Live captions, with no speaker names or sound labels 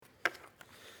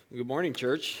Good morning,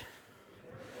 church.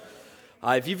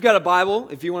 If you've got a Bible,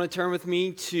 if you want to turn with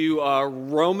me to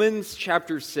Romans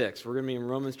chapter 6. We're going to be in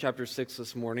Romans chapter 6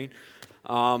 this morning.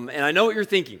 And I know what you're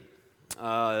thinking.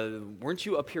 Weren't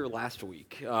you up here last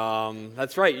week?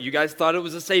 That's right. You guys thought it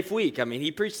was a safe week. I mean,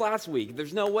 he preached last week.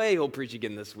 There's no way he'll preach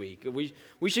again this week.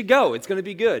 We should go. It's going to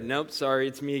be good. Nope, sorry.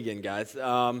 It's me again, guys.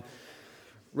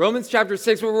 Romans chapter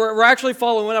 6, we're actually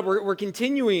following up. We're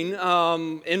continuing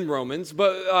in Romans,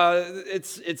 but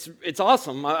it's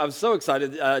awesome. I'm so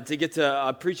excited to get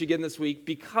to preach again this week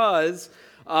because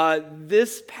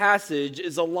this passage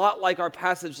is a lot like our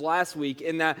passage last week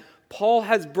in that Paul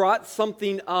has brought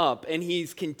something up and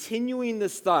he's continuing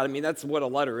this thought. I mean, that's what a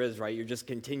letter is, right? You're just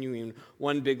continuing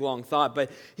one big long thought,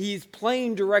 but he's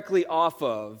playing directly off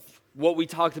of what we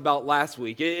talked about last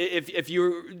week. If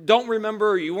you don't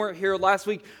remember or you weren't here last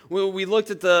week, we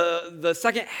looked at the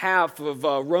second half of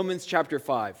Romans chapter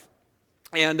 5.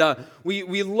 And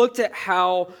we looked at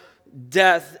how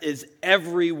death is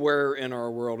everywhere in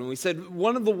our world. And we said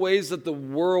one of the ways that the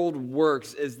world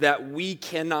works is that we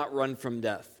cannot run from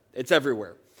death. It's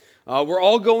everywhere. We're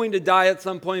all going to die at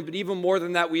some point, but even more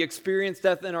than that, we experience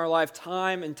death in our life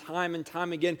time and time and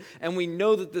time again, and we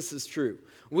know that this is true.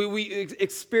 We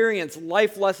experience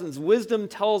life lessons. Wisdom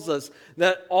tells us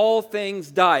that all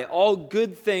things die. All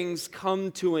good things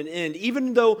come to an end.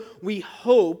 Even though we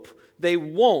hope they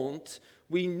won't,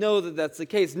 we know that that's the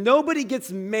case. Nobody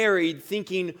gets married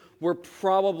thinking we're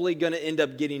probably going to end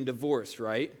up getting divorced,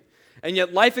 right? And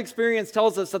yet life experience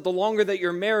tells us that the longer that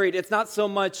you're married, it's not so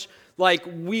much like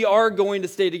we are going to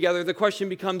stay together. The question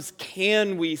becomes,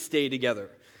 can we stay together?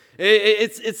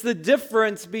 It's the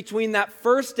difference between that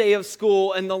first day of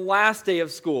school and the last day of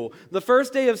school. The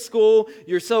first day of school,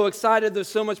 you're so excited, there's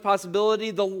so much possibility.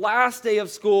 The last day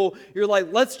of school, you're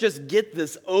like, let's just get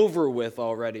this over with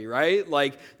already, right?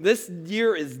 Like, this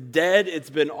year is dead,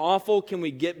 it's been awful, can we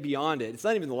get beyond it? It's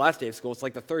not even the last day of school, it's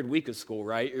like the third week of school,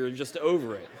 right? You're just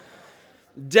over it.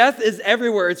 Death is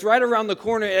everywhere. It's right around the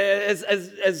corner.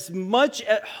 As much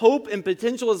hope and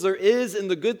potential as there is in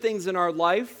the good things in our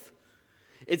life,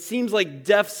 it seems like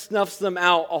death snuffs them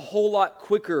out a whole lot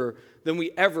quicker than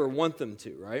we ever want them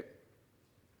to, right?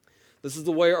 This is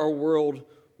the way our world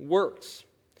works.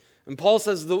 And Paul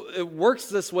says it works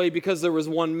this way because there was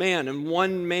one man, and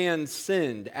one man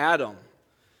sinned, Adam.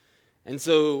 And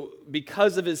so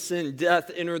because of his sin,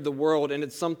 death entered the world, and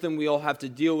it's something we all have to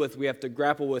deal with, we have to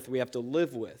grapple with, we have to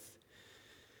live with.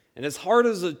 And as hard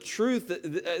as the truth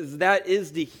as that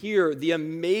is to hear, the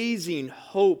amazing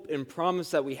hope and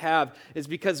promise that we have is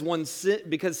because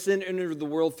sin entered the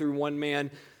world through one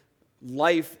man,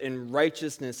 life and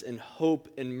righteousness and hope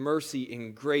and mercy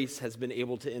and grace has been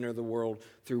able to enter the world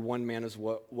through one man as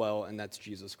well, and that's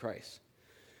Jesus Christ.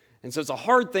 And so it's a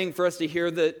hard thing for us to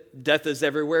hear that death is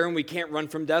everywhere and we can't run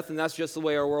from death, and that's just the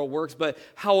way our world works. But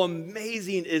how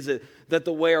amazing is it that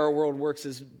the way our world works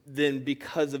is then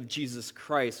because of Jesus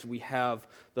Christ, we have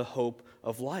the hope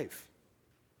of life.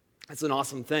 That's an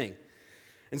awesome thing.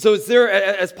 And so it's there,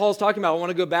 as Paul's talking about, I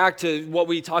want to go back to what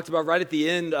we talked about right at the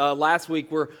end last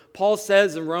week, where Paul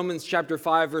says in Romans chapter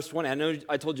 5, verse 20, I know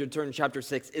I told you to turn to chapter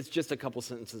 6, it's just a couple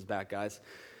sentences back, guys.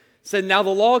 Said, now the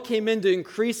law came in to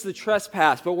increase the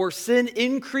trespass, but where sin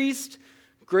increased,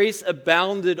 grace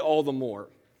abounded all the more.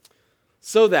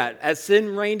 So that, as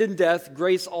sin reigned in death,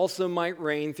 grace also might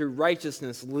reign through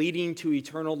righteousness, leading to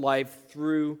eternal life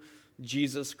through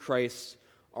Jesus Christ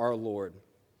our Lord.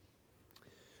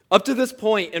 Up to this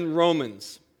point in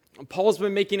Romans, Paul's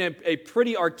been making a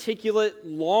pretty articulate,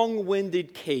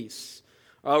 long-winded case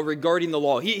regarding the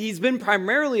law. He's been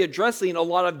primarily addressing a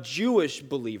lot of Jewish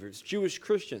believers, Jewish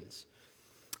Christians,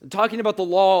 talking about the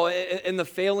law and the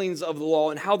failings of the law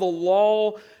and how the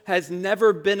law has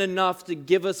never been enough to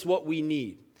give us what we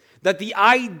need. That the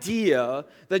idea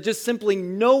that just simply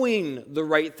knowing the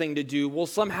right thing to do will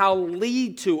somehow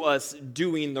lead to us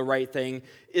doing the right thing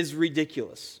is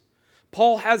ridiculous.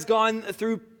 Paul has gone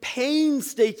through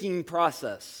painstaking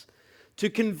process to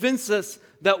convince us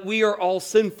that we are all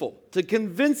sinful, to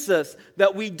convince us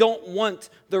that we don't want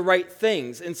the right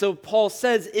things. And so Paul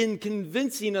says, in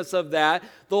convincing us of that,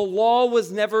 the law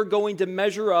was never going to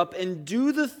measure up and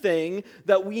do the thing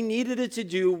that we needed it to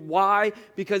do. Why?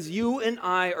 Because you and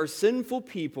I are sinful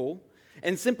people,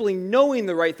 and simply knowing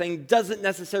the right thing doesn't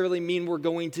necessarily mean we're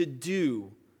going to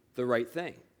do the right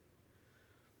thing.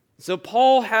 So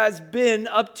Paul has been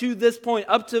up to this point,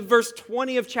 up to verse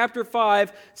 20 of chapter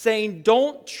 5, saying,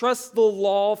 don't trust the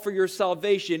law for your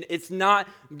salvation. It's not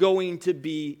going to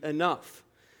be enough.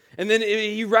 And then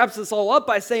he wraps this all up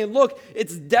by saying, look,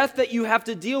 it's death that you have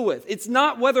to deal with. It's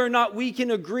not whether or not we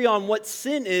can agree on what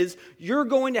sin is. You're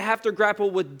going to have to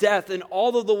grapple with death in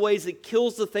all of the ways it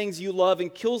kills the things you love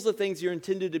and kills the things you're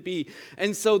intended to be.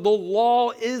 And so the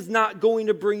law is not going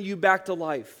to bring you back to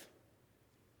life.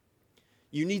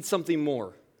 You need something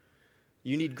more.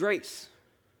 You need grace.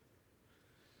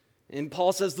 And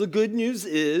Paul says the good news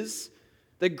is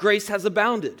that grace has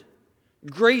abounded.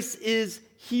 Grace is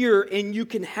here and you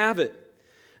can have it.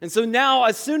 And so now,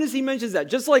 as soon as he mentions that,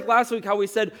 just like last week how we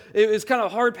said it was kind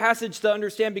of a hard passage to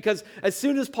understand because as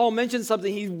soon as Paul mentions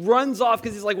something, he runs off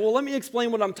because he's like, well, let me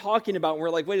explain what I'm talking about. And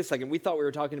we're like, wait a second, we thought we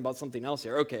were talking about something else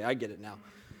here. Okay, I get it now.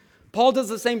 Paul does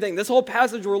the same thing. This whole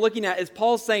passage we're looking at is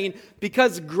Paul saying,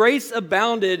 because grace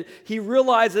abounded, he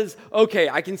realizes, okay,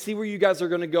 I can see where you guys are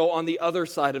going to go on the other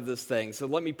side of this thing. So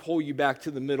let me pull you back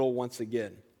to the middle once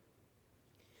again.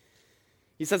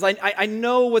 He says, I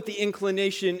know what the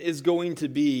inclination is going to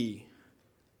be.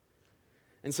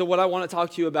 And so what I want to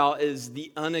talk to you about is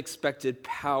the unexpected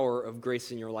power of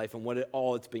grace in your life and what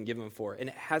all it's been given for. And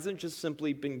it hasn't just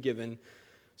simply been given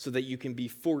so that you can be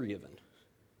forgiven.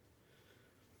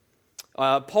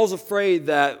 Paul's afraid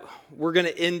that we're going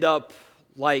to end up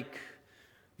like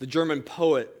the German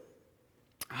poet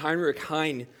Heinrich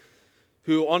Heine,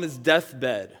 who on his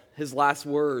deathbed, his last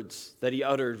words that he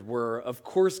uttered were, "Of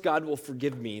course God will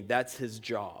forgive me, that's his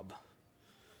job."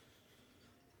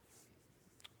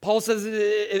 Paul says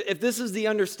if this is the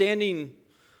understanding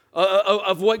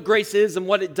of what grace is and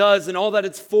what it does and all that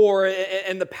it's for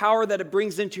and the power that it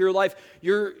brings into your life,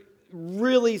 you're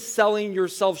really selling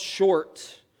yourself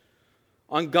short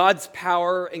on God's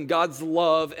power and God's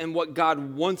love and what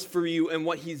God wants for you and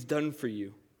what he's done for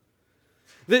you.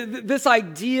 This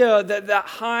idea that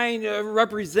Heine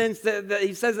represents, that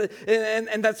he says,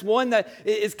 and that's one that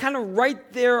is kind of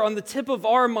right there on the tip of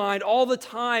our mind all the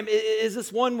time, is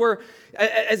this one where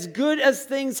as good as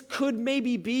things could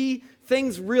maybe be,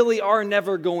 things really are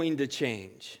never going to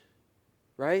change,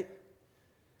 right?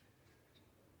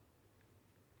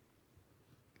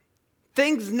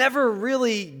 Things never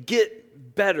really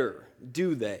get better,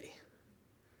 do they?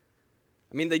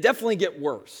 I mean, they definitely get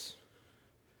worse.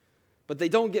 But they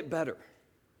don't get better.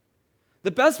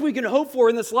 The best we can hope for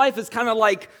in this life is kind of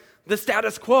like the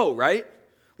status quo, right?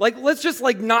 Like, let's just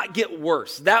not get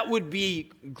worse. That would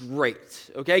be great,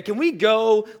 okay? Can we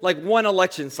go one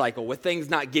election cycle with things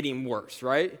not getting worse,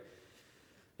 right?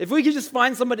 If we could just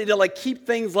find somebody to keep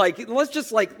things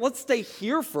let's stay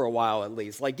here for a while at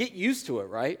least, get used to it,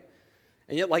 right?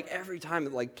 And yet every time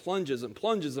it plunges and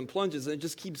plunges and plunges and it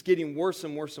just keeps getting worse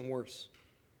and worse and worse.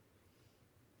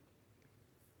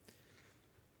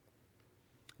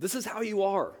 This is how you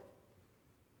are.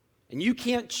 And you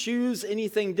can't choose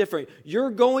anything different.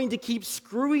 You're going to keep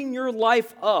screwing your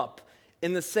life up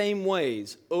in the same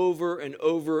ways over and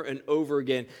over and over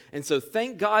again. And so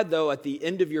thank God, though, at the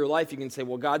end of your life, you can say,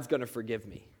 well, God's going to forgive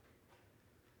me.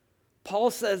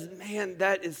 Paul says, man,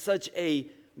 that is such a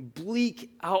bleak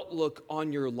outlook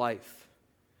on your life.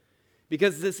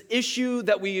 Because this issue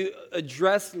that we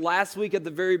addressed last week at the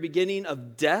very beginning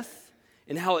of death,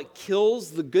 and how it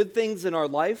kills the good things in our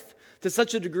life to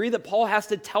such a degree that Paul has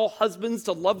to tell husbands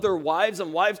to love their wives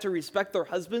and wives to respect their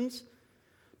husbands.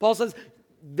 Paul says,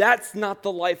 that's not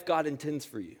the life God intends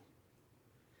for you.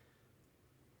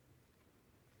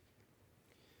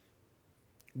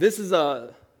 This is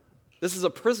a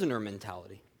prisoner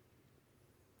mentality.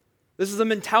 This is a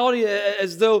mentality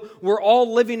as though we're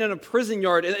all living in a prison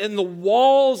yard and the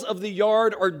walls of the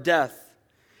yard are death.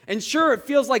 And sure, it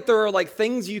feels like there are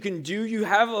things you can do. You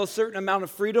have a certain amount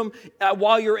of freedom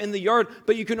while you're in the yard,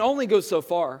 but you can only go so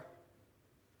far.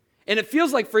 And it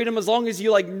feels like freedom as long as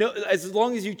you as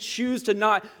long as you choose to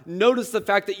not notice the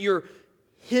fact that you're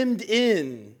hemmed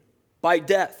in by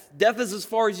death. Death is as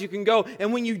far as you can go.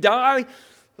 And when you die,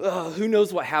 who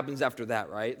knows what happens after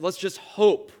that, right? Let's just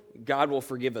hope God will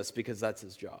forgive us because that's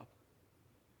his job.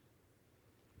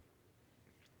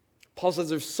 Paul says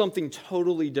there's something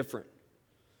totally different.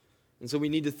 And so we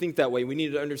need to think that way. We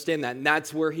need to understand that. And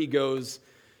that's where he goes,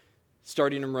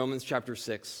 starting in Romans chapter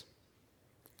 6.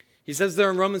 He says there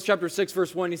in Romans chapter 6,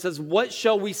 verse 1, he says, "What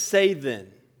shall we say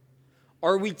then?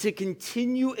 Are we to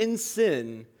continue in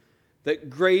sin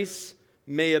that grace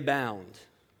may abound?"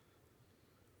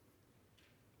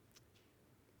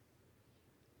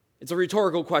 It's a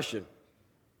rhetorical question,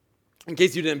 in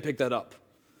case you didn't pick that up.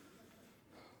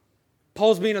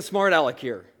 Paul's being a smart aleck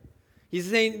here. He's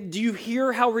saying, do you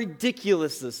hear how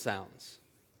ridiculous this sounds?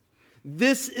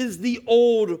 This is the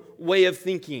old way of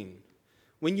thinking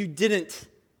when you didn't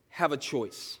have a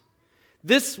choice.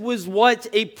 This was what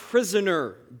a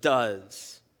prisoner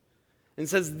does. and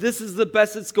says, this is the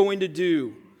best it's going to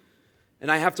do,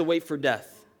 and I have to wait for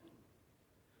death.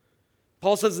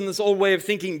 Paul says in this old way of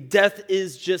thinking, death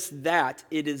is just that.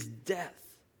 It is death.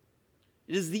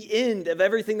 It is the end of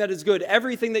everything that is good,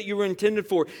 everything that you were intended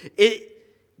for.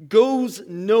 It goes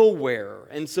nowhere.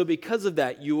 And so because of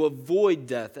that, you avoid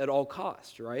death at all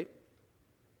costs, right?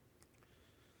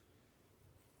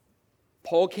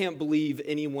 Paul can't believe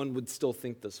anyone would still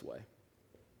think this way.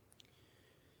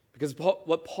 Because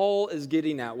what Paul is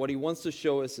getting at, what he wants to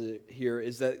show us here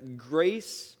is that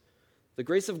grace, the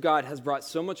grace of God has brought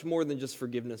so much more than just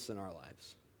forgiveness in our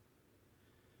lives.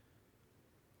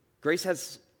 Grace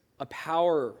has a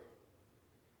power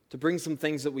to bring some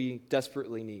things that we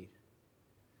desperately need.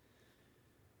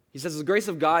 He says the grace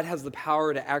of God has the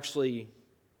power to actually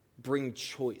bring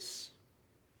choice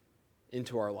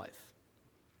into our life.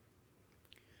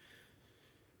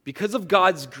 Because of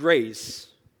God's grace,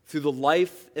 through the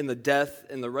life and the death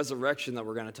and the resurrection that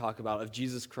we're going to talk about of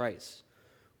Jesus Christ,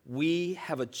 we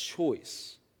have a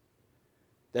choice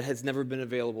that has never been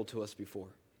available to us before.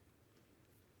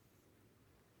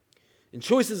 And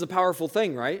choice is a powerful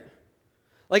thing, right?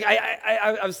 Like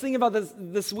I was thinking about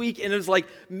this week, and it was like,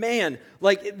 man,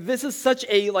 like this is such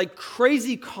a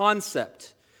crazy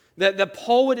concept that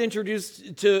Paul would introduce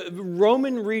to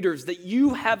Roman readers, that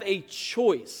you have a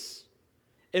choice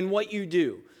in what you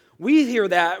do. We hear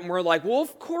that and we're like, well,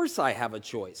 of course I have a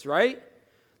choice, right?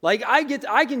 Like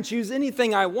I can choose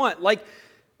anything I want. Like,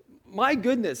 my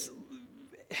goodness,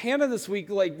 Hannah this week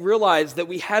realized that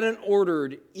we hadn't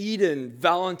ordered Eden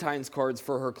Valentine's cards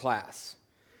for her class.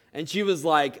 And she was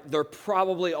like, they're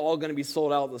probably all going to be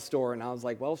sold out at the store. And I was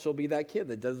like, well, she'll be that kid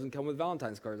that doesn't come with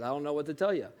Valentine's cards. I don't know what to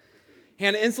tell you.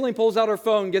 Hannah instantly pulls out her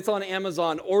phone, gets on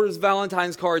Amazon, orders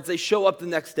Valentine's cards. They show up the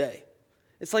next day.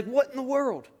 It's like, what in the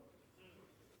world?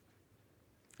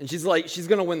 And she's like, she's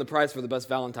going to win the prize for the best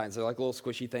Valentines. They're like little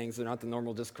squishy things. They're not the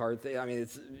normal discard thing. I mean,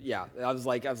 it's, yeah. I was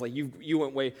like, you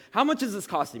went way, how much is this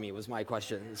costing me was my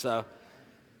question. So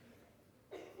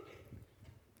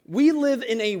we live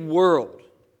in a world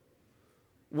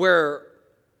where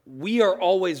we are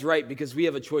always right because we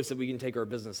have a choice that we can take our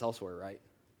business elsewhere, right?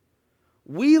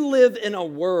 We live in a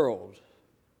world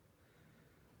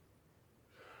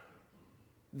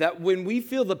that when we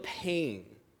feel the pain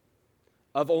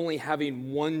of only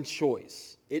having one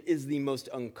choice, it is the most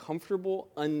uncomfortable,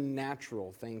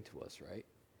 unnatural thing to us, right?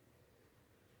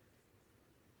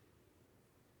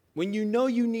 When you know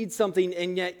you need something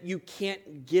and yet you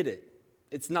can't get it,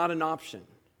 it's not an option.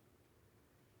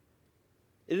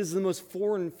 It is the most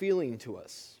foreign feeling to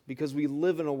us because we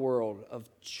live in a world of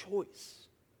choice.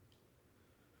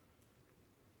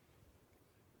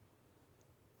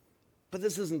 But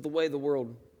this isn't the way the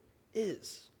world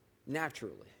is,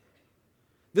 naturally.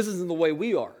 This isn't the way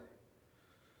we are.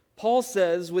 Paul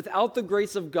says, without the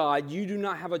grace of God, you do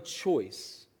not have a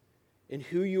choice in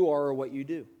who you are or what you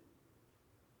do.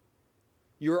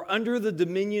 You're under the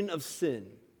dominion of sin,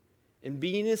 and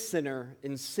being a sinner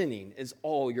and sinning is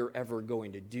all you're ever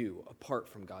going to do apart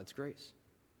from God's grace.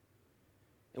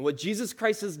 And what Jesus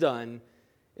Christ has done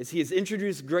is he has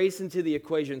introduced grace into the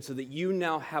equation so that you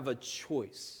now have a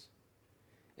choice.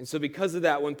 And so because of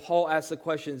that, when Paul asks the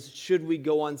questions, should we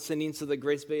go on sinning so that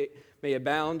grace may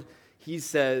abound? He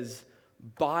says,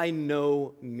 by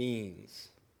no means.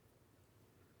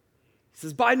 He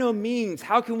says, by no means.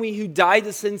 How can we who died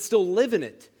to sin still live in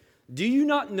it? Do you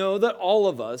not know that all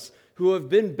of us who have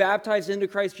been baptized into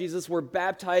Christ Jesus were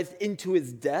baptized into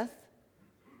his death?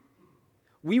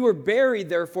 We were buried,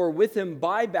 therefore, with him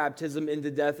by baptism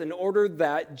into death, in order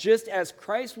that, just as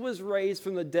Christ was raised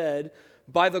from the dead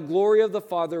by the glory of the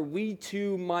Father, we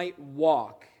too might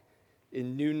walk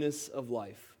in newness of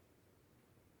life.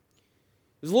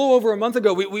 It was a little over a month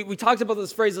ago, we talked about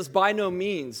this phrase, this by no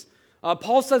means.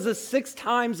 Paul says this 6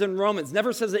 times in Romans,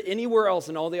 never says it anywhere else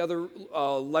in all the other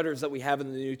letters that we have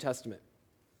in the New Testament.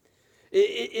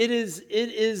 It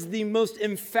is the most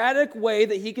emphatic way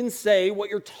that he can say what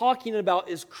you're talking about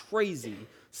is crazy.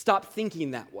 Stop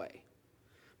thinking that way.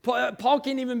 Paul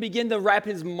can't even begin to wrap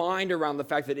his mind around the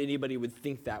fact that anybody would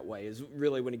think that way is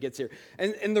really when he gets here.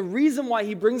 And the reason why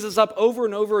he brings this up over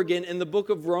and over again in the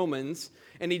book of Romans,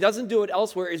 and he doesn't do it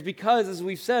elsewhere, is because, as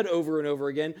we've said over and over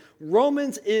again,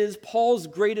 Romans is Paul's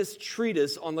greatest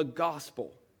treatise on the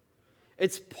gospel.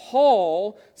 It's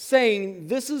Paul saying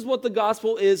this is what the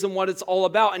gospel is and what it's all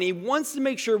about. And he wants to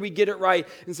make sure we get it right.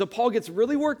 And so Paul gets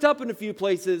really worked up in a few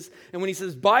places. And when he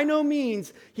says, by no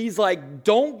means, he's like,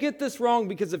 don't get this wrong,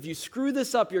 because if you screw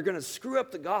this up, you're going to screw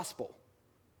up the gospel.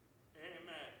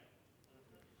 Amen.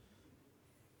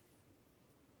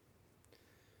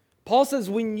 Paul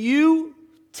says, when you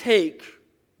take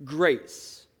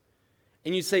grace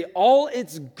and you say all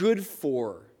it's good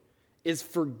for is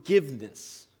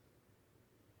forgiveness.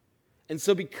 And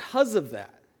so because of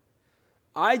that,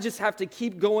 I just have to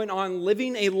keep going on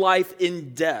living a life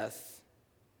in death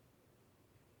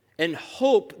and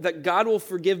hope that God will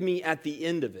forgive me at the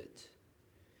end of it.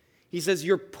 He says,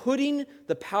 you're putting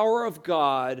the power of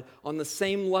God on the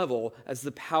same level as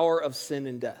the power of sin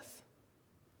and death.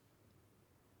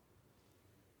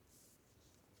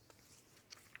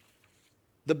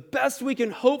 The best we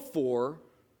can hope for,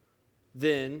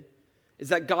 then, is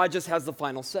that God just has the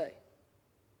final say.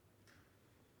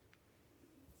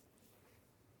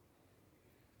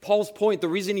 Paul's point, the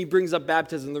reason he brings up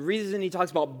baptism, the reason he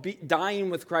talks about dying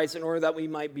with Christ in order that we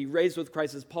might be raised with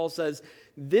Christ, is Paul says,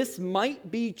 this might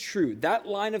be true. That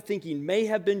line of thinking may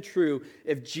have been true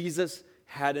if Jesus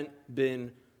hadn't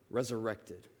been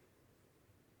resurrected.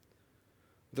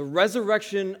 The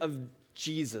resurrection of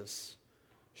Jesus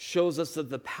shows us that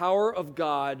the power of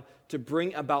God to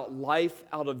bring about life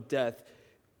out of death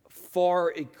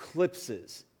far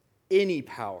eclipses any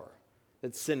power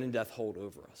that sin and death hold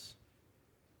over us.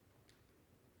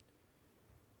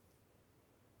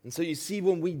 And so you see,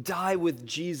 when we die with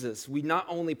Jesus, we not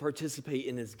only participate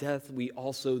in his death, we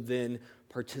also then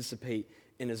participate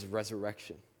in his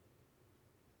resurrection.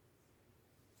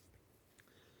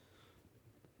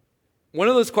 One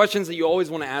of those questions that you always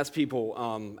want to ask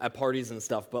people at parties and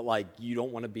stuff, but like you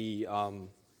don't want to be,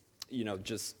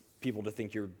 just people to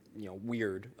think you're,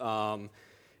 weird,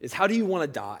 is how do you want to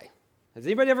die? Has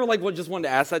anybody ever just wanted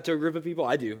to ask that to a group of people?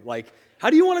 I do.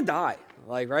 How do you want to die?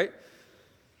 Right?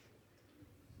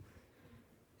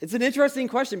 It's an interesting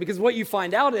question because what you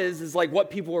find out is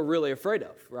what people are really afraid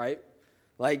of, right?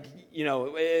 I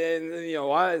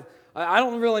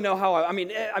don't really know how.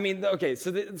 Okay. So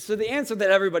the answer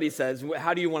that everybody says,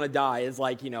 how do you want to die, is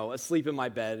asleep in my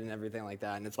bed and everything like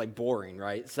that, and it's boring,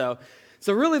 right? So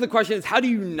really the question is, how do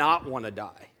you not want to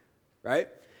die, right?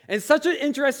 And it's such an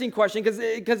interesting question because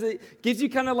it gives you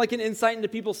kind of an insight into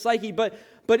people's psyche, but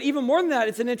even more than that,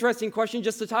 it's an interesting question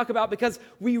just to talk about because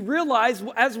we realize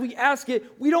as we ask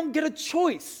it, we don't get a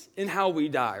choice in how we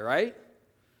die, right?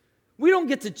 We don't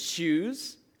get to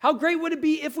choose. How great would it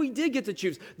be if we did get to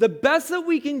choose? The best that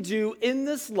we can do in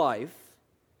this life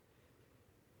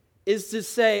is to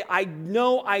say, I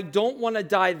know I don't want to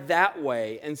die that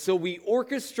way, and so we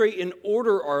orchestrate and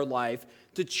order our life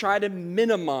to try to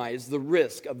minimize the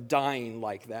risk of dying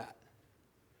like that.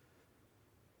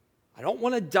 I don't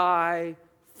want to die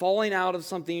falling out of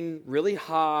something really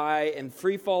high and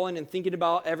free falling and thinking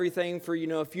about everything for,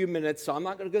 a few minutes, so I'm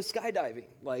not going to go skydiving,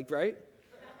 right?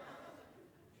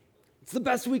 It's the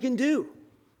best we can do.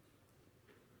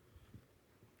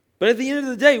 But at the end of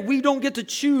the day, we don't get to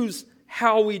choose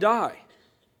how we die.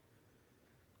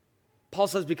 Paul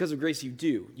says because of grace you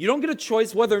do. You don't get a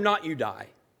choice whether or not you die.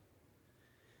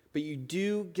 But you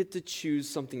do get to choose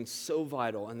something so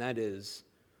vital, and that is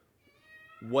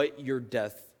what your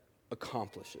death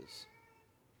accomplishes.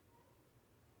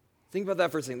 Think about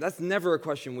that for a second. That's never a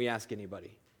question we ask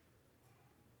anybody.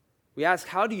 We ask,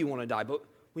 how do you want to die? But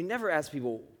we never ask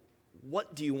people,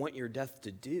 what do you want your death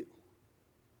to do?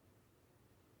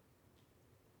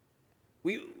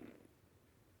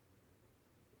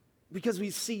 Because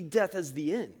we see death as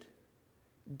the end.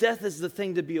 Death is the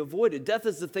thing to be avoided. Death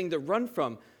is the thing to run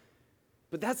from.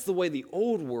 But that's the way the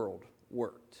old world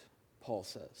worked, Paul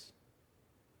says.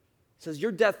 He says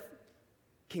your death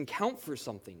can count for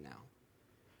something now.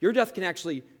 Your death can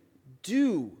actually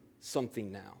do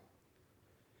something now.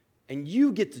 And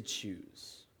you get to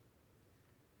choose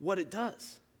what it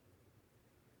does.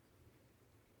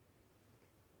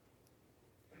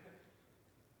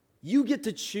 You get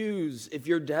to choose if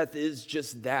your death is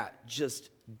just that, just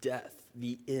death,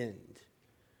 the end.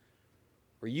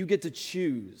 Or you get to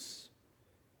choose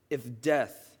if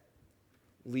death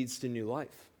leads to new life.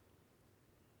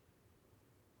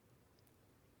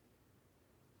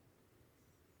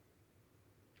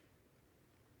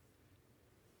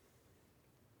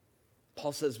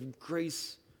 Paul says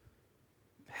grace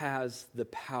has the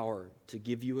power to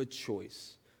give you a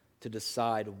choice to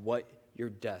decide what your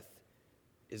death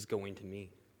is going to mean.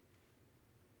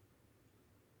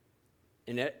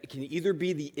 And it can either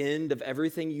be the end of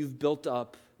everything you've built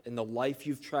up and the life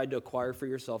you've tried to acquire for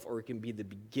yourself, or it can be the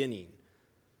beginning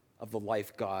of the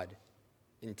life God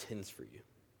intends for you.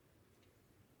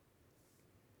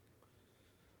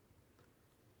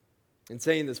 In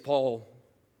saying this, Paul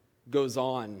goes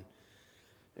on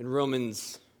in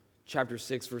Romans chapter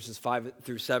 6, verses 5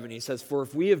 through 7. He says, "For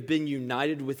if we have been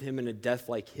united with him in a death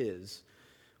like his,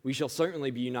 we shall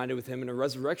certainly be united with him in a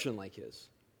resurrection like his.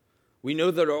 We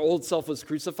know that our old self was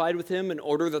crucified with him in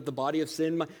order that the body of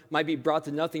sin might be brought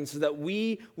to nothing, so that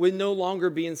we would no longer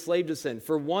be enslaved to sin.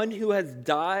 For one who has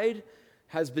died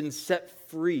has been set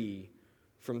free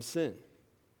from sin.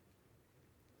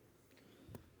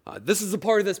 This is the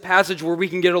part of this passage where we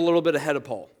can get a little bit ahead of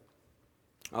Paul.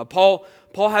 Paul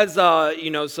has,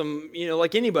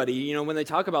 like anybody, when they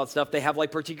talk about stuff, they have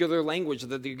like particular language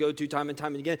that they go to time and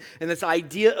time again. And this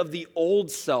idea of the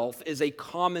old self is a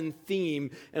common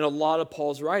theme in a lot of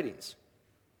Paul's writings.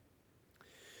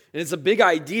 And it's a big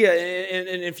idea.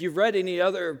 And if you've read any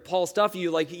other Paul stuff,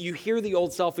 you hear the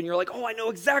old self and you're like, oh, I know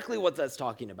exactly what that's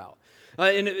talking about.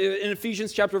 In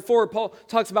Ephesians chapter 4, Paul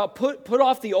talks about put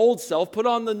off the old self, put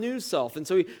on the new self. And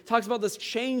so he talks about this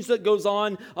change that goes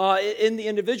on in the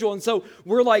individual. And so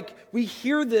we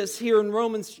hear this here in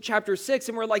Romans chapter 6,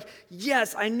 and we're like,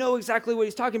 yes, I know exactly what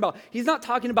he's talking about. He's not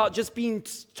talking about just being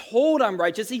told I'm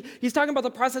righteous. He's talking about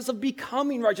the process of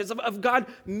becoming righteous, of God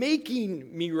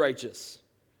making me righteous.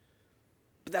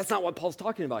 But that's not what Paul's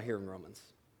talking about here in Romans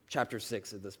chapter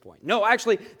 6 at this point. No,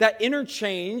 actually, that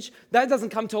interchange, that doesn't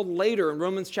come till later in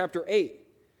Romans chapter 8.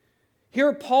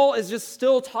 Here, Paul is just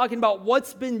still talking about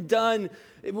what's been done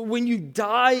when you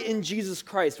die in Jesus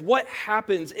Christ. What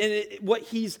happens, and what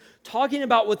he's talking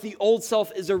about with the old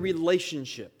self is a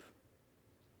relationship.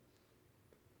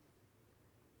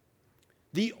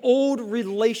 The old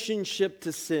relationship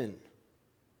to sin.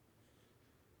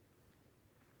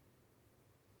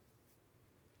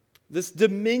 This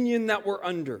dominion that we're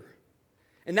under.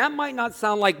 And that might not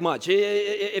sound like much.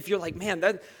 If you're like, man,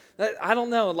 that I don't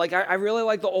know. I really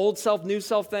like the old self, new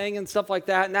self thing and stuff like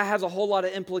that. And that has a whole lot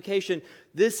of implication.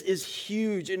 This is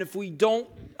huge. And if we don't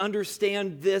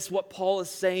understand this, what Paul is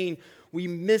saying, we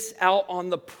miss out on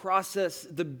the process,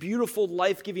 the beautiful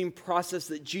life-giving process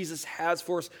that Jesus has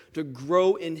for us to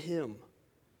grow in him.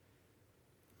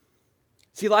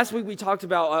 See, last week we talked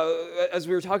about, as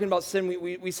we were talking about sin,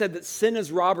 we said that sin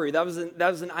is robbery. That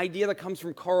was an idea that comes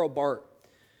from Karl Barth.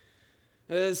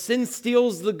 Sin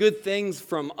steals the good things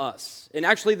from us and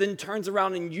actually then turns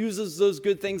around and uses those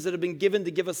good things that have been given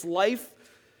to give us life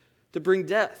to bring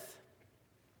death.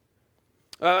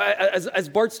 As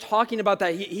Bart's talking about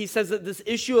that, he says that this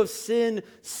issue of sin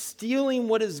stealing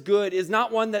what is good is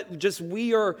not one that just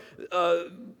we are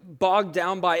bogged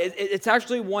down by. It's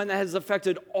actually one that has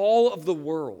affected all of the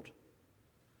world.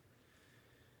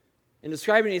 In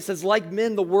describing it, he says, like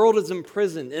men, the world is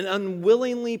imprisoned and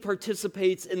unwillingly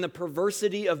participates in the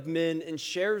perversity of men and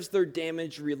shares their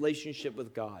damaged relationship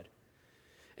with God.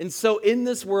 And so in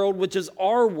this world, which is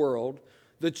our world,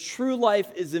 the true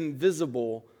life is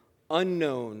invisible,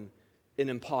 unknown,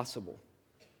 and impossible.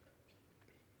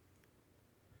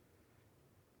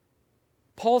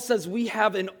 Paul says we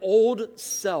have an old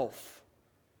self,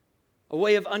 a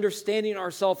way of understanding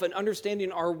ourselves and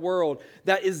understanding our world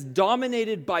that is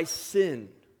dominated by sin.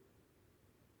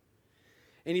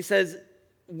 And he says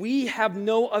we have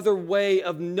no other way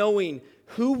of knowing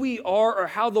who we are or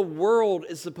how the world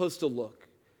is supposed to look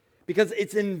because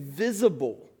it's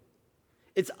invisible.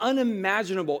 It's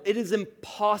unimaginable. It is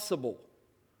impossible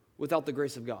without the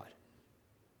grace of God.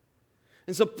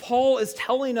 And so Paul is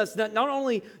telling us that not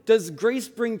only does grace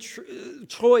bring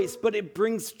choice, but it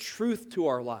brings truth to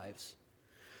our lives.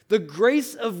 The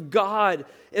grace of God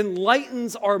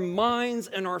enlightens our minds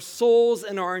and our souls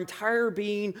and our entire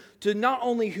being to not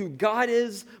only who God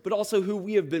is, but also who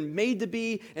we have been made to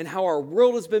be and how our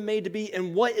world has been made to be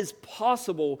and what is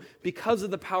possible because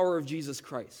of the power of Jesus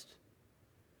Christ.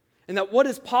 And that what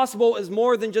is possible is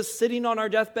more than just sitting on our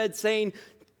deathbed saying,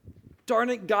 darn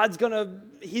it,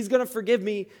 He's going to forgive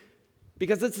me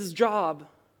because it's His job.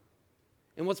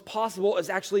 And what's possible is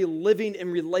actually living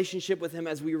in relationship with Him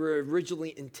as we were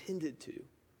originally intended to.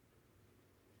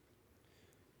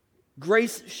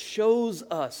 Grace shows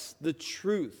us the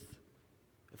truth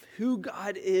of who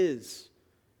God is,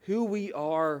 who we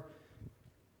are,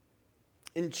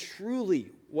 and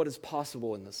truly what is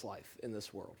possible in this life, in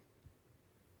this world.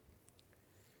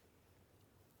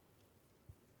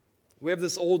 We have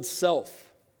this old self,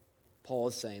 Paul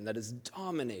is saying, that is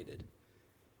dominated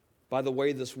by the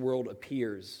way this world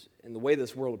appears. And the way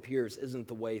this world appears isn't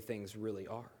the way things really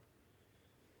are.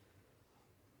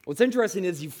 What's interesting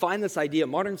is you find this idea,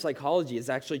 modern psychology has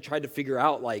actually tried to figure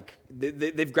out,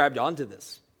 they've grabbed onto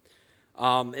this.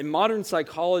 In modern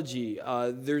psychology,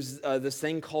 there's this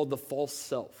thing called the false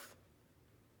self,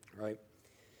 right?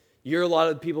 You hear a lot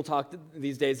of people talk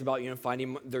these days about,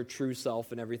 finding their true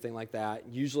self and everything like that.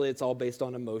 Usually it's all based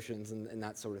on emotions and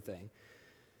that sort of thing.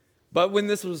 But when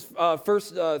this was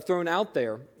first thrown out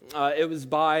there, it was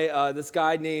by this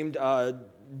guy named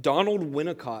Donald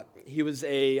Winnicott. He was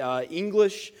a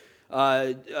English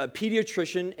a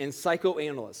pediatrician and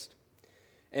psychoanalyst.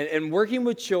 And working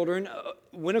with children,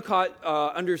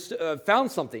 Winnicott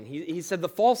found something. He said the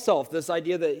false self, this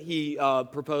idea that he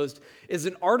proposed, is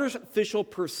an artificial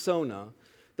persona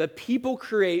that people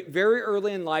create very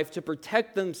early in life to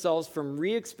protect themselves from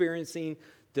re-experiencing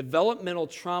developmental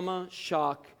trauma,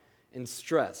 shock, and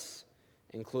stress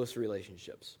in close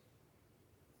relationships.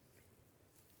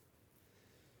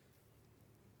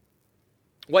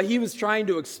 What he was trying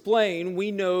to explain,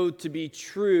 we know to be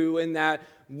true in that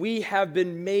we have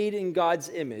been made in God's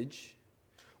image.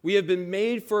 We have been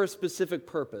made for a specific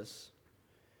purpose.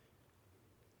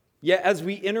 Yet as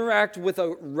we interact with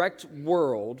a wrecked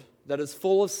world that is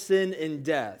full of sin and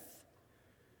death,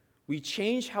 we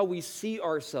change how we see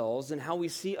ourselves and how we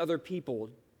see other people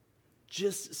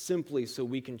just simply so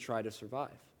we can try to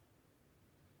survive.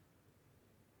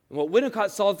 And what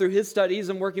Winnicott saw through his studies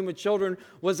and working with children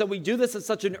was that we do this at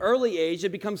such an early age, it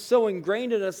becomes so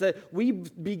ingrained in us that we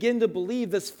begin to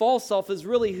believe this false self is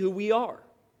really who we are.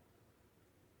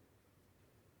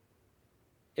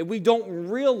 And we don't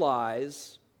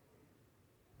realize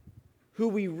who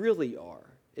we really are.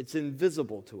 It's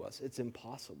invisible to us. It's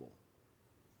impossible.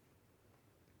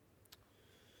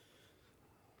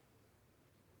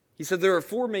 He said there are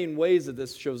four main ways that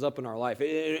this shows up in our life,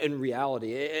 in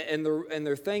reality. And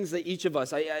there are things that each of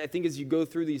us, I think as you go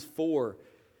through these four,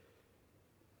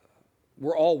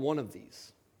 we're all one of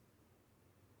these.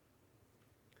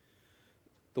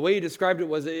 The way he described it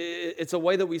was, it's a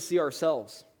way that we see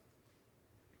ourselves.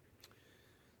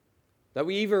 That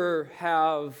we either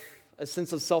have a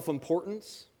sense of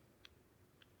self-importance,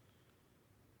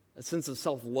 a sense of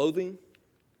self-loathing,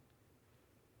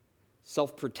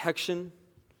 self-protection,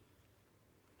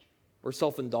 or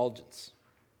self-indulgence.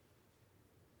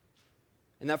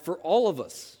 And that for all of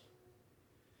us,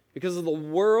 because of the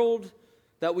world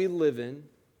that we live in,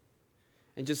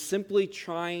 and just simply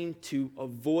trying to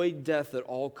avoid death at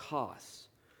all costs,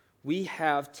 we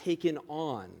have taken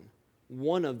on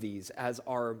one of these as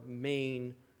our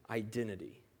main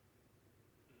identity.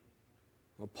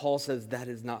 Well, Paul says that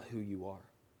is not who you are.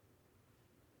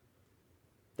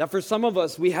 That for some of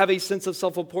us, we have a sense of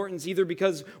self-importance either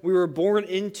because we were born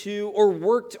into or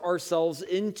worked ourselves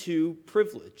into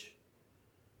privilege.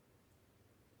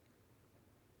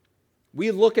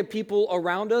 We look at people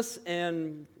around us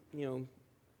and,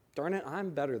 darn it,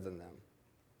 I'm better than them.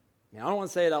 I don't want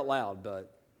to say it out loud,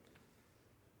 but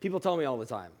people tell me all the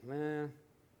time,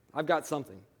 I've got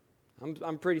something.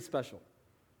 I'm pretty special.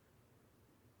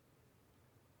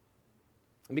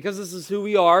 And because this is who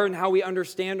we are and how we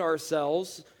understand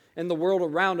ourselves and the world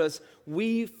around us,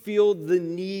 we feel the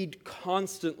need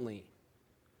constantly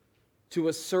to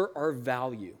assert our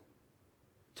value,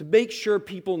 to make sure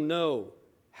people know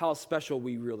how special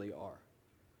we really are,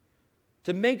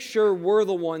 to make sure we're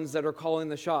the ones that are calling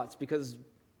the shots because,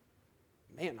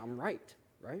 I'm right?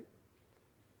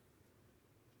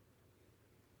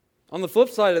 On the flip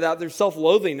side of that, there's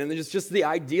self-loathing, and there's just the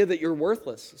idea that you're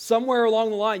worthless. Somewhere along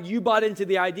the line, you bought into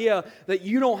the idea that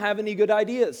you don't have any good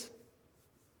ideas.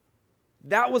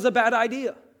 That was a bad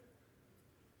idea.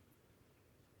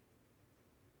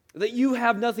 That you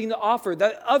have nothing to offer,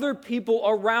 that other people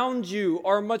around you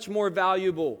are much more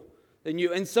valuable than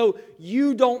you. And so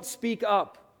you don't speak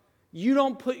up. You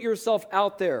don't put yourself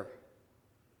out there.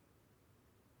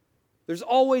 There's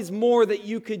always more that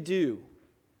you could do.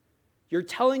 You're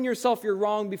telling yourself you're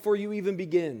wrong before you even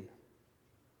begin.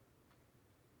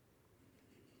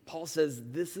 Paul says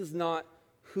this is not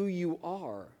who you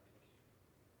are.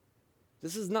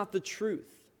 This is not the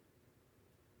truth.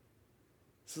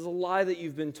 This is a lie that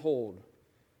you've been told.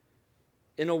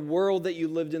 In a world that you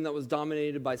lived in that was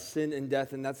dominated by sin and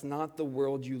death, and that's not the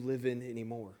world you live in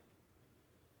anymore.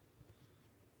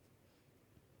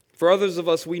 For others of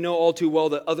us, we know all too well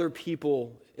that other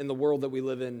people in the world that we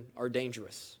live in are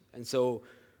dangerous. And so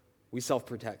we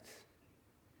self-protect.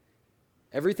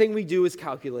 Everything we do is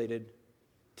calculated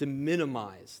to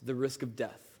minimize the risk of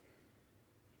death.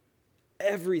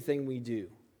 Everything we do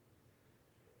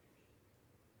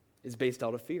is based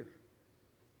out of fear.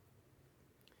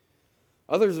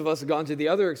 Others of us have gone to the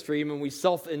other extreme and we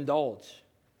self-indulge.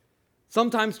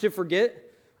 Sometimes to forget,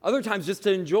 other times just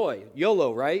to enjoy.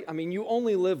 YOLO, right? You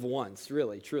only live once,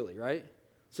 really, truly, right?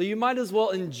 So you might as well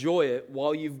enjoy it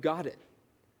while you've got it.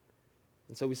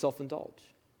 And so we self-indulge.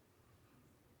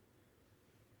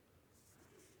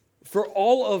 For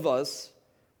all of us,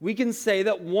 we can say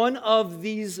that one of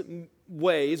these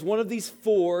ways, one of these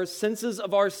four senses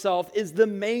of ourself is the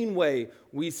main way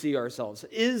we see ourselves,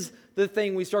 is the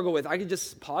thing we struggle with. I could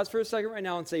just pause for a second right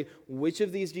now and say, which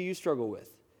of these do you struggle with?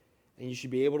 And you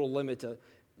should be able to limit to,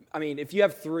 I mean, if you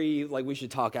have 3, like, we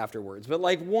should talk afterwards. But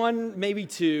like 1, maybe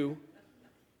 2.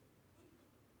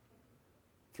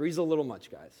 3's a little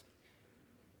much, guys.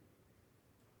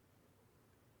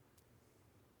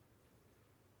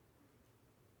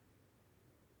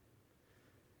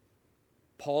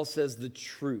 Paul says the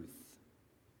truth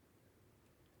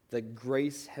that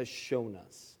grace has shown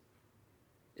us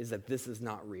is that this is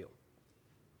not real.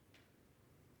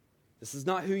 This is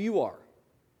not who you are.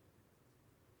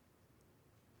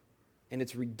 And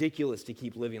it's ridiculous to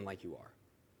keep living like you are.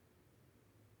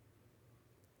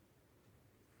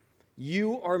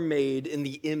 You are made in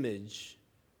the image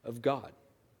of God.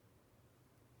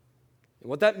 And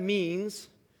what that means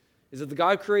is that the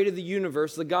God who created the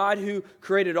universe, the God who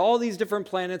created all these different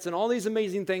planets and all these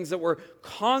amazing things that we're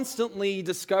constantly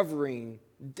discovering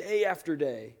day after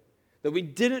day, that we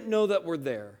didn't know that were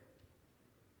there.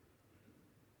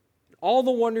 All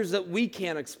the wonders that we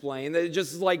can't explain, that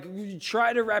just like you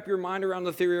try to wrap your mind around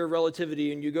the theory of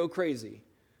relativity and you go crazy.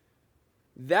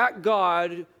 That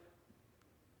God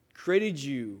created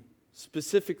you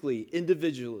specifically,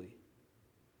 individually,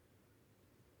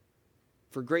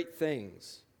 for great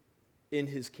things in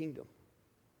his kingdom.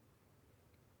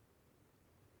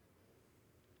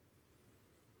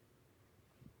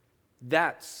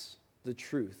 That's the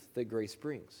truth that grace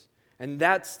brings. And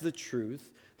that's the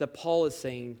truth that Paul is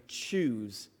saying,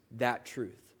 choose that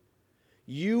truth.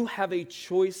 You have a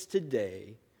choice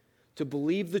today to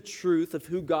believe the truth of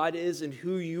who God is and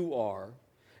who you are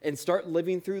and start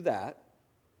living through that,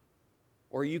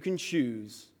 or you can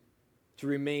choose to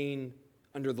remain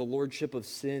under the lordship of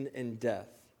sin and death.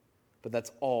 But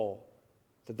that's all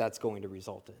that that's going to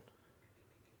result in.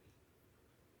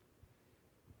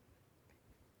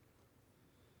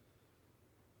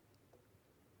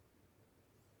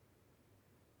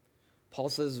 Paul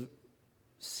says,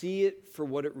 see it for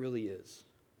what it really is.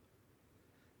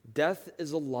 Death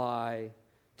is a lie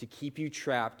to keep you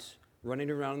trapped,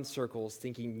 running around in circles,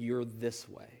 thinking you're this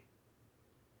way.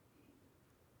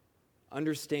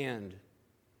 Understand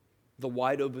the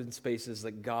wide open spaces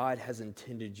that God has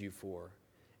intended you for,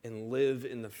 and live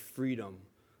in the freedom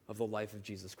of the life of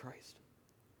Jesus Christ.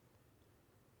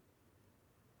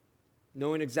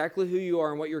 Knowing exactly who you are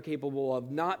and what you're capable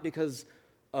of, not because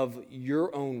of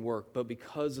your own work, but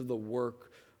because of the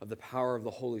work of the power of the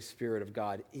Holy Spirit of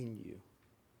God in you.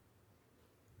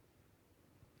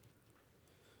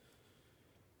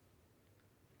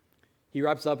 He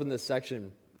wraps up in this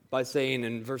section by saying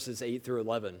in verses 8 through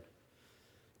 11,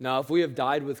 now, if we have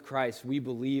died with Christ, we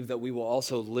believe that we will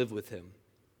also live with him.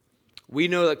 We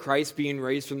know that Christ, being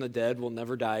raised from the dead, will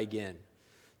never die again.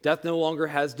 Death no longer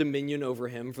has dominion over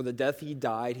him, for the death he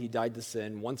died to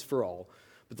sin once for all.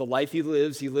 But the life he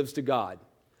lives to God.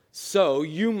 So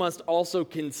you must also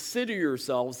consider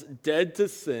yourselves dead to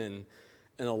sin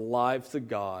and alive to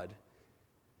God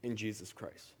in Jesus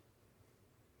Christ.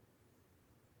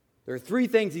 There are 3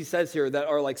 things he says here that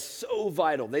are like so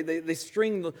vital. They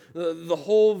string the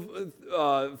whole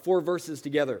 4 verses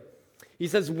together. He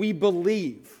says, we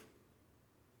believe,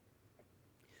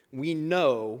 we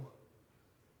know,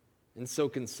 and so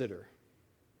consider.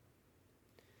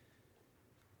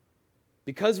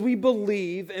 Because we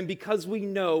believe and because we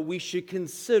know, we should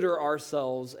consider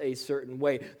ourselves a certain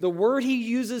way. The word he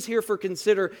uses here for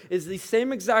consider is the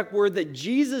same exact word that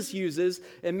Jesus uses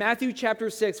in Matthew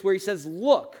chapter 6, where he says,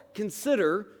 look,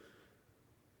 consider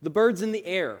the birds in the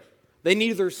air. They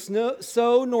neither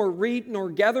sow nor reap nor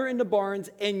gather into barns,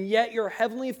 and yet your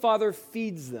heavenly Father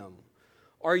feeds them.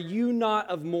 Are you not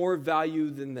of more value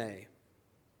than they?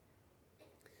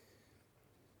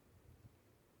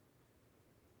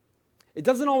 It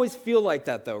doesn't always feel like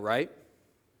that, though, right?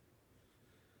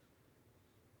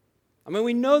 I mean,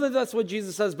 we know that that's what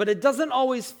Jesus says, but it doesn't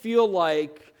always feel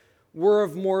like we're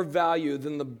of more value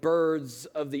than the birds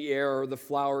of the air or the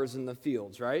flowers in the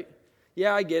fields, right?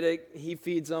 Yeah, I get it. He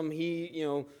feeds them. He,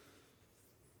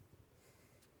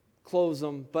 clothes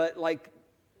them. But,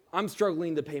 I'm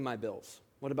struggling to pay my bills.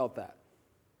 What about that?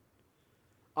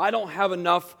 I don't have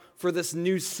enough for this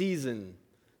new season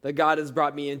that God has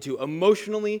brought me into,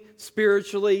 emotionally,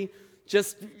 spiritually,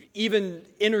 just even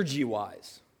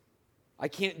energy-wise. I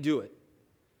can't do it.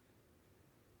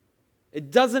 It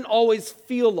doesn't always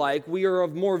feel like we are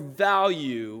of more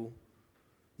value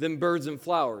than birds and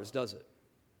flowers, does it?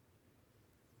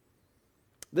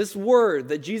 This word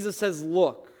that Jesus says,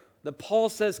 look, that Paul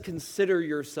says, consider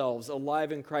yourselves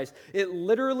alive in Christ, it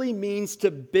literally means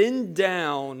to bend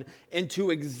down and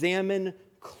to examine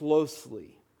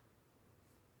closely.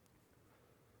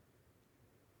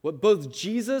 What both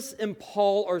Jesus and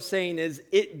Paul are saying is,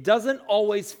 it doesn't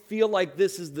always feel like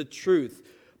this is the truth,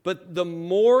 But the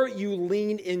more you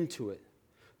lean into it,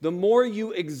 the more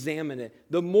you examine it,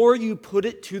 the more you put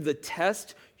it to the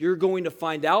test, you're going to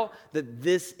find out that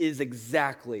this is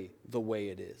exactly the way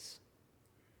it is.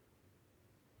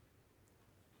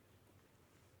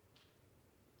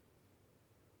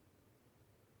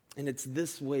 And it's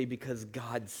this way because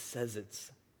God says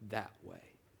it's that way.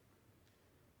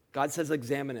 God says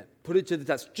examine it, put it to the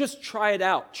test. Just try it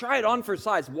out. Try it on for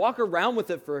size. Walk around with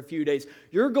it for a few days.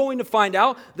 You're going to find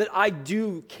out that I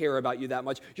do care about you that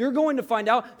much. You're going to find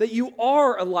out that you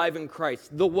are alive in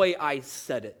Christ the way I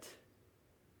said it.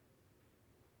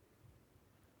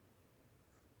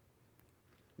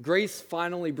 Grace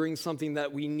finally brings something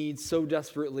that we need so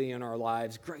desperately in our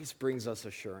lives. Grace brings us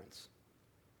assurance.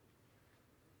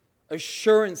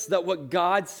 Assurance that what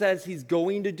God says He's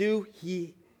going to do,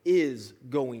 He is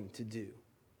going to do.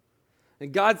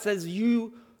 And God says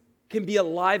you can be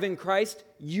alive in Christ,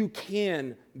 you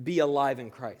can be alive in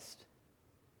Christ.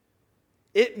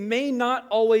 It may not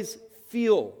always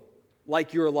feel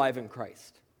like you're alive in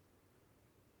Christ.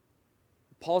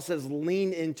 Paul says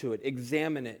lean into it,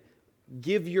 examine it,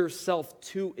 give yourself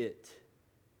to it,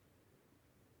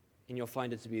 and you'll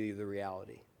find it to be the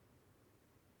reality.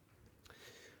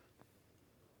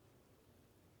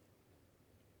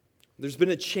 There's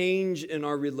been a change in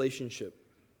our relationship,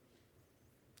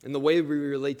 in the way we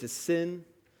relate to sin,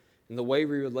 in the way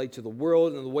we relate to the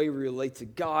world, in the way we relate to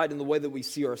God, in the way that we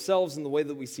see ourselves, in the way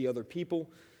that we see other people.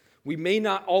 We may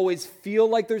not always feel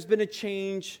like there's been a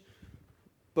change,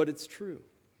 but it's true.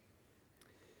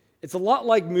 It's a lot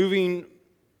like moving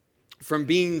from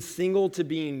being single to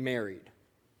being married.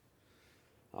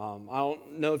 I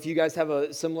don't know if you guys have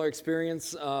a similar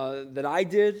experience that I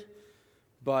did.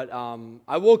 But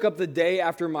I woke up the day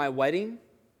after my wedding,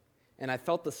 and I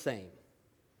felt the same.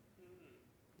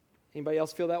 Anybody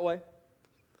else feel that way?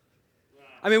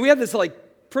 I mean, we had this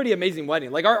pretty amazing wedding.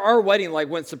 Like our wedding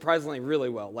went surprisingly really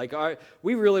well.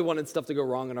 We really wanted stuff to go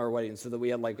wrong in our wedding so that we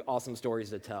had awesome stories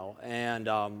to tell. And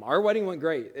our wedding went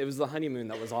great. It was the honeymoon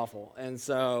that was awful. And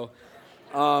so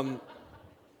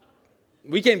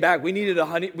we came back. We needed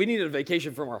a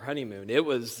vacation from our honeymoon. It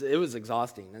was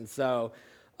exhausting. And so.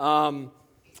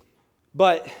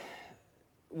 But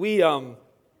we, the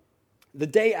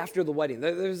day after the wedding,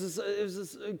 it was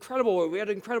this incredible, we had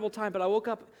an incredible time, but I woke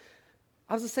up,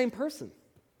 I was the same person.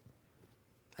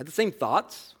 I had the same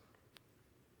thoughts.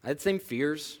 I had the same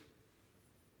fears,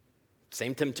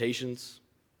 same temptations,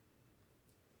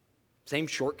 same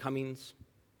shortcomings.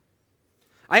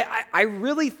 I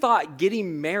really thought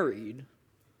getting married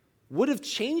would have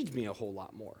changed me a whole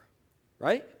lot more,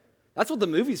 right? That's what the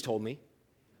movies told me.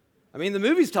 I mean, the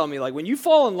movies tell me, when you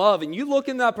fall in love and you look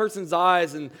in that person's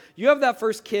eyes and you have that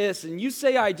first kiss and you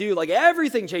say, I do,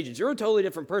 everything changes. You're a totally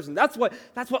different person. That's what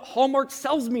Hallmark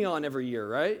sells me on every year,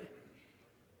 right?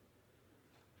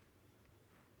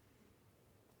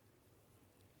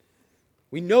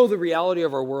 We know the reality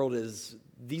of our world is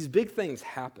these big things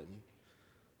happen.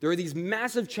 There are these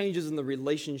massive changes in the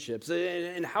relationships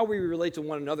and how we relate to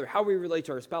one another, how we relate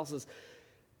to our spouses.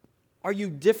 Are you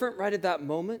different right at that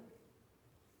moment?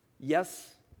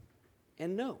 Yes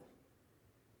and no.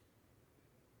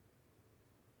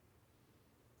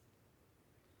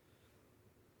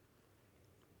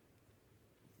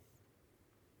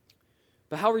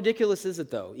 But how ridiculous is it,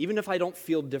 though, even if I don't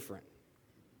feel different?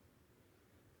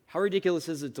 How ridiculous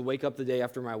is it to wake up the day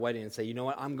after my wedding and say, you know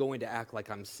what, I'm going to act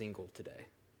like I'm single today?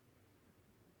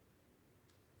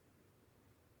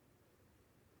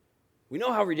 We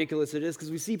know how ridiculous it is because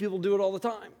we see people do it all the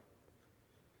time.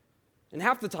 And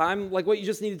half the time, what you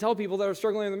just need to tell people that are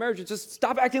struggling in their marriage is just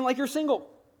stop acting like you're single.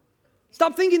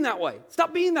 Stop thinking that way.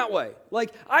 Stop being that way.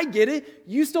 I get it.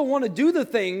 You still want to do the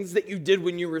things that you did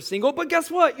when you were single, but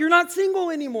guess what? You're not single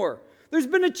anymore. There's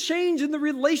been a change in the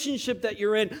relationship that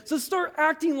you're in, so start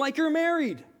acting like you're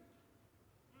married.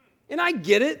 And I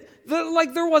get it.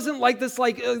 There wasn't this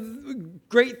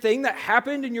great thing that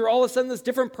happened and you're all of a sudden this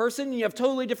different person and you have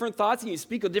totally different thoughts and you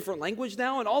speak a different language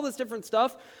now and all this different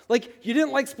stuff. You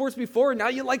didn't like sports before and now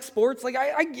you like sports.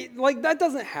 I get, that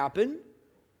doesn't happen.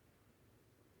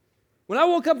 When I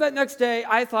woke up that next day,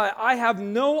 I thought, I have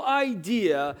no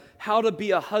idea how to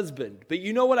be a husband. But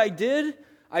you know what I did?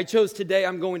 I chose today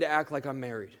I'm going to act like I'm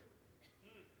married.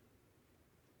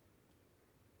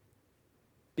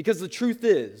 Because the truth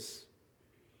is,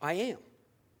 I am.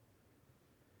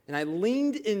 And I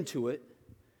leaned into it,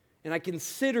 and I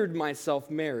considered myself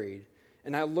married,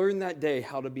 and I learned that day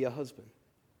how to be a husband.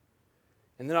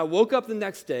 And then I woke up the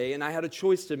next day, and I had a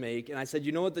choice to make, and I said,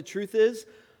 you know what the truth is?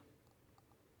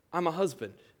 I'm a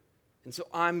husband, and so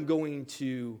I'm going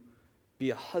to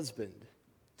be a husband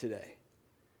today.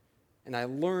 And I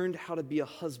learned how to be a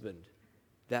husband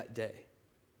that day.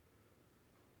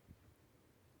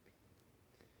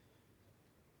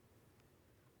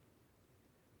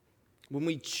 When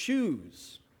we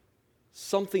choose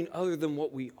something other than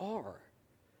what we are,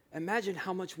 imagine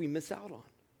how much we miss out on.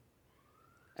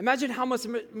 Imagine how much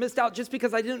I missed out just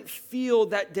because I didn't feel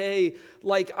that day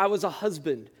like I was a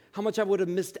husband, how much I would have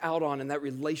missed out on in that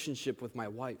relationship with my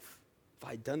wife if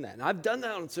I'd done that. And I've done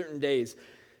that on certain days.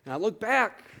 And I look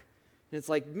back, and it's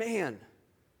like, man,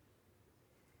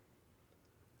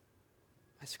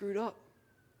 I screwed up.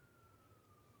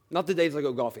 Not the days I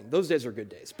go golfing. Those days are good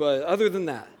days. But other than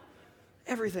that,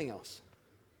 everything else.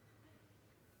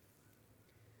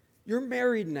 You're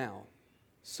married now,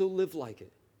 so live like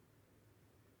it.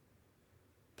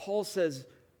 Paul says,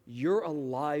 you're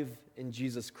alive in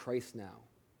Jesus Christ now,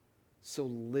 so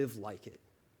live like it.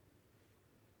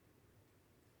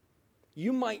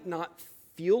 You might not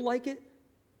feel like it,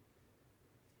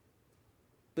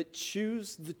 but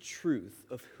choose the truth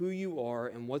of who you are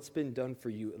and what's been done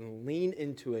for you and lean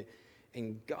into it,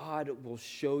 and God will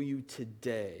show you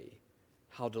today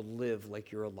how to live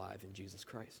like you're alive in Jesus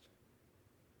Christ.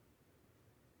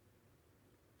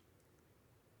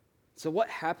 So what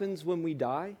happens when we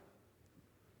die?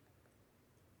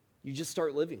 You just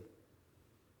start living.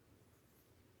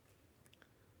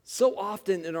 So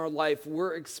often in our life,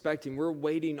 we're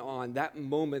waiting on that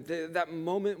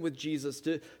moment with Jesus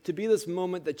to be this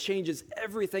moment that changes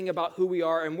everything about who we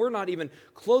are, and we're not even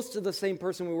close to the same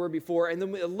person we were before, and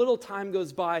then a little time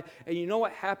goes by, and you know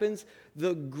what happens?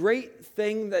 The great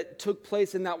thing that took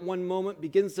place in that one moment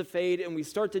begins to fade, and we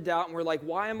start to doubt, and we're like,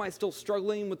 why am I still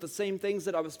struggling with the same things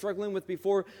that I was struggling with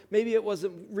before? Maybe it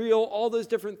wasn't real, all those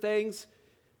different things.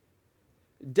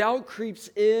 Doubt creeps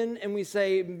in, and we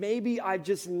say, maybe I'm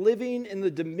just living in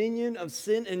the dominion of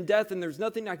sin and death, and there's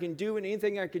nothing I can do and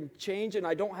anything I can change, and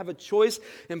I don't have a choice.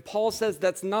 And Paul says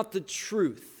that's not the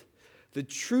truth. The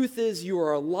truth is you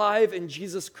are alive in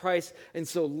Jesus Christ, and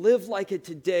so live like it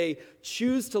today.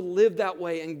 Choose to live that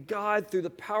way, and God, through the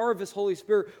power of His Holy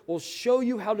Spirit, will show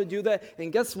you how to do that.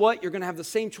 And guess what? You're going to have the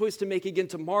same choice to make again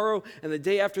tomorrow, and the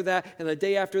day after that, and the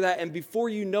day after that, and before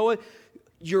you know it,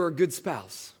 you're a good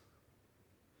spouse.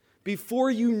 Before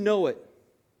you know it,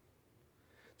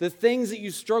 the things that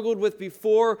you struggled with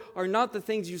before are not the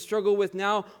things you struggle with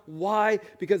now. Why?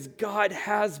 Because God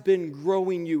has been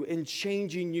growing you and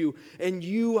changing you, and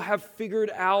you have figured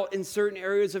out in certain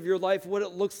areas of your life what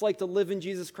it looks like to live in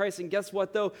Jesus Christ. And guess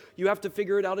what, though? You have to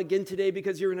figure it out again today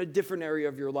because you're in a different area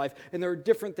of your life, and there are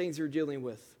different things you're dealing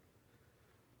with.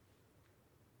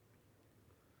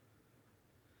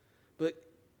 But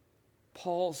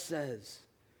Paul says,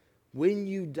 when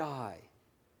you die,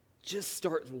 just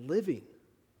start living.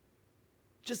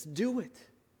 Just do it.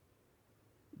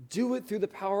 Do it through the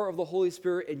power of the Holy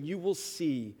Spirit, and you will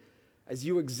see, as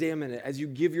you examine it, as you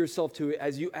give yourself to it,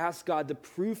 as you ask God to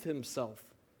prove Himself,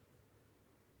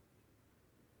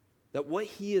 that what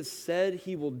He has said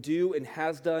He will do and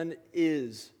has done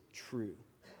is true.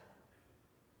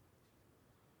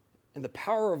 And the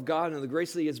power of God and the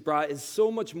grace that He has brought is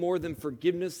so much more than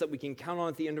forgiveness that we can count on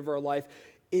at the end of our life.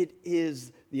 It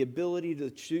is the ability to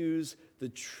choose the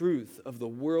truth of the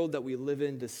world that we live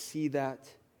in, to see that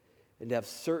and to have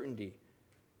certainty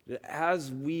that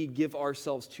as we give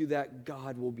ourselves to that,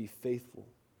 God will be faithful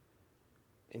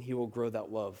and He will grow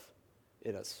that love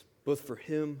in us, both for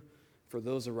Him, for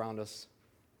those around us,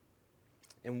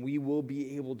 and we will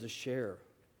be able to share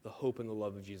the hope and the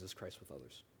love of Jesus Christ with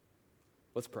others.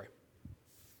 Let's pray.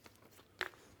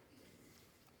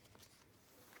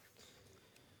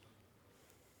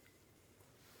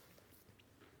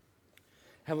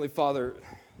 Heavenly Father,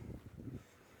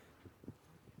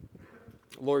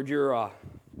 Lord, your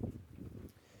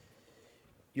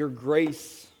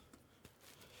grace,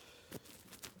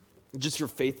 just your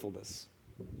faithfulness,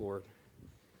 Lord,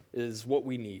 is what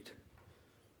we need.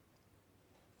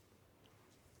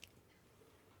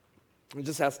 I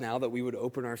just ask now that we would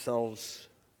open ourselves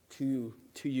to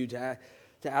you, to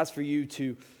ask for you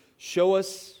to show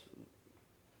us,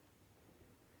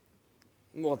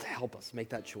 well, to help us make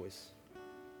that choice.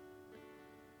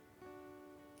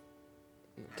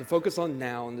 To focus on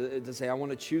now and to say, I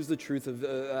want to choose the truth of,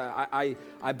 I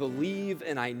believe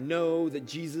and I know that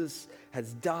Jesus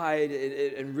has died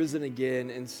and risen again,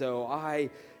 and so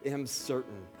I am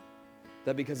certain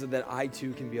that because of that, I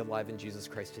too can be alive in Jesus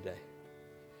Christ today.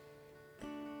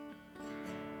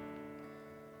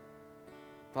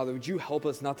 Father, would you help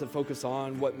us not to focus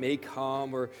on what may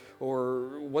come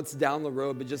or what's down the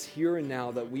road, but just here and now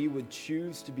that we would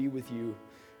choose to be with you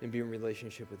and be in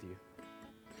relationship with you.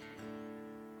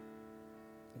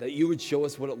 That you would show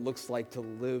us what it looks like to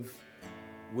live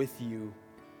with you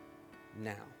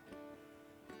now.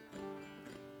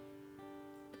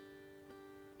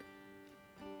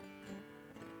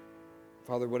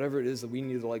 Father, whatever it is that we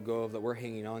need to let go of, that we're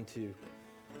hanging on to,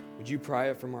 would you pry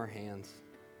it from our hands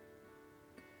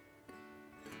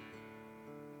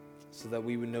so that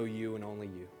we would know you and only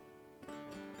you?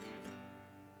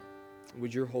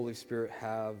 Would your Holy Spirit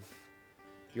have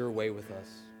your way with us?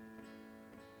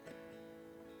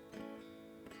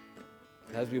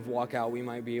 As we walk out, we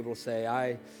might be able to say,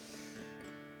 I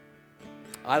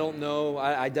don't know.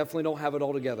 I definitely don't have it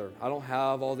all together. I don't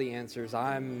have all the answers.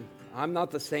 I'm not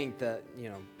the saint that,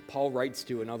 Paul writes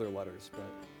to in other letters,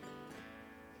 but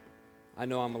I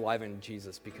know I'm alive in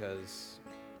Jesus because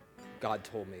God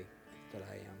told me that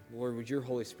I am. Lord, would your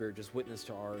Holy Spirit just witness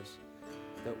to ours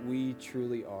that we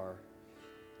truly are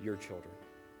your children.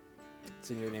 It's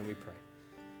in your name we pray.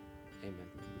 Amen.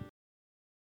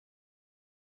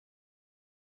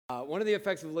 One of the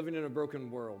effects of living in a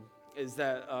broken world is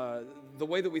that the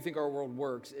way that we think our world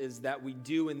works is that we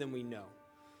do and then we know.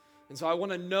 And so I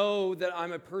want to know that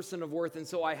I'm a person of worth, and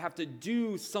so I have to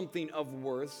do something of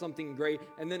worth, something great,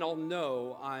 and then I'll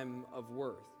know I'm of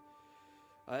worth.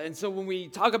 And so when we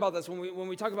talk about this, when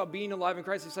we talk about being alive in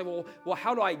Christ, we say, well,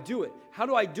 how do I do it? How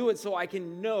do I do it so I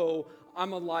can know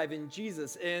I'm alive in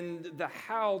Jesus? And the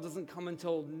how doesn't come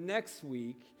until next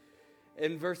week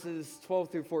in verses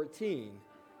 12 through 14.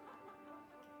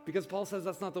 Because Paul says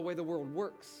that's not the way the world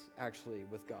works, actually,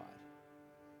 with God.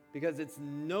 Because it's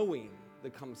knowing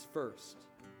that comes first,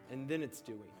 and then it's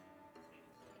doing.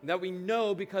 That we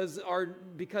know because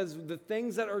the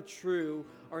things that are true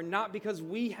are not because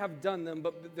we have done them,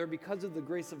 but they're because of the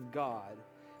grace of God.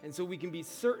 And so we can be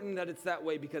certain that it's that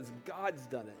way because God's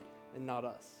done it and not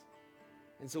us.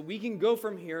 And so we can go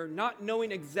from here not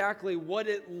knowing exactly what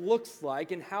it looks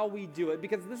like and how we do it,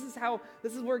 because this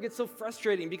is where it gets so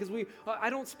frustrating, because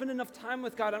I don't spend enough time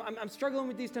with God. I'm struggling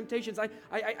with these temptations.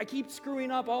 I keep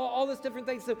screwing up all this different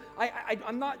things. So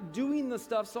I'm not doing the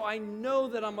stuff, so I know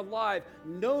that I'm alive.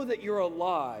 Know that you're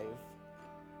alive,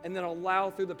 and then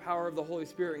allow through the power of the Holy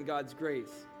Spirit and God's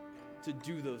grace to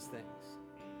do those things.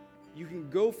 You can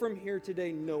go from here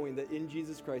today knowing that in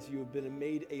Jesus Christ you have been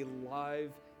made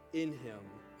alive in him,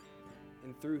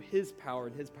 and through his power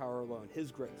and his power alone,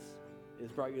 his grace, has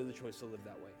brought you to the choice to live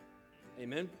that way.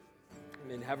 Amen?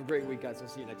 Amen. Have a great week, guys. I'll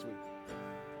see you next week.